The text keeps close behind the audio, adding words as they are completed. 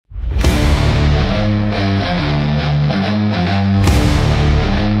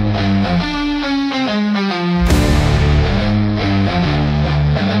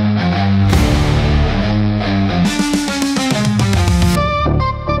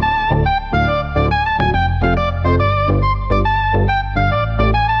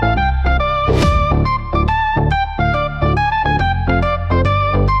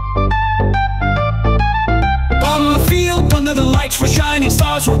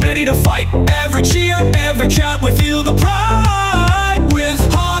ready to fight. Every cheer, every chant, we feel the pride. With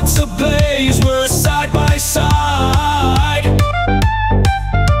hearts ablaze, we're side by side.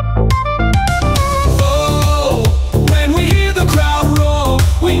 Oh, when we hear the crowd roar,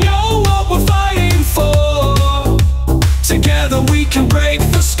 we know what we're fighting for. Together we can break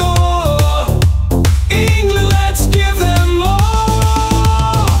the score. England, let's give them more.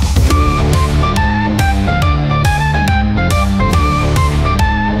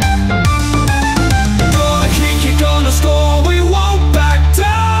 Gonna kick, you're gonna score, we won't back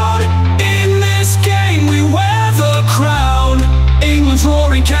down. In this game we wear the crown. England's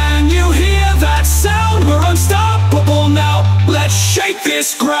roaring, can you hear that sound? We're unstoppable now, let's shake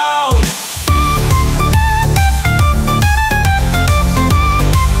this ground.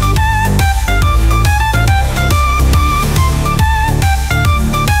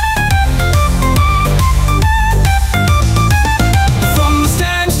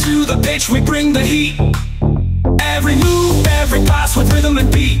 We bring the heat. Every move, every pass with rhythm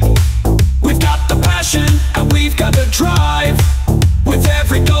and beat. We've got the passion and we've got the drive. With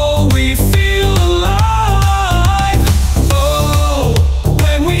every goal we feel alive. Oh,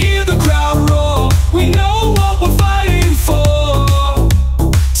 when we hear the crowd roar, we know what we're fighting for.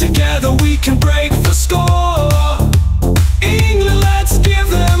 Together we can break the score. England, let's give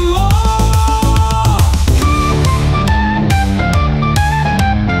them more.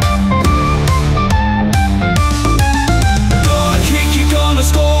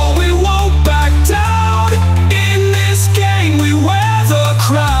 Score, we won't back down. In this game we wear the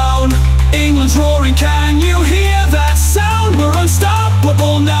crown. England's roaring, can you hear that sound? We're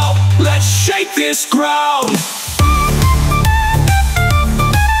unstoppable now, let's shake this ground.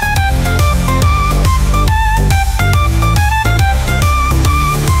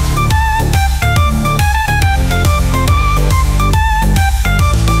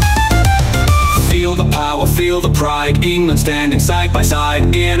 Feel the power, feel the pride. England standing side by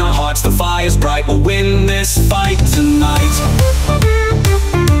side. In our hearts the fire's bright. We'll win this fight tonight.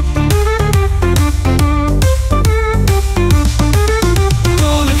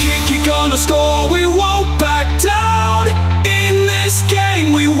 Gonna kick, you're gonna score, we won't back down. In this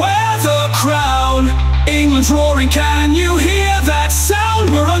game we wear the crown. England's roaring, can you hear that sound?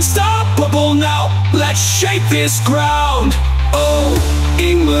 We're unstoppable now, let's shake this ground. Oh,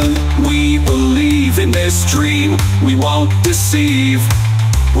 England, we believe in this dream. We won't deceive.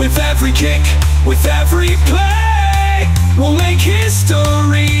 With every kick, with every play,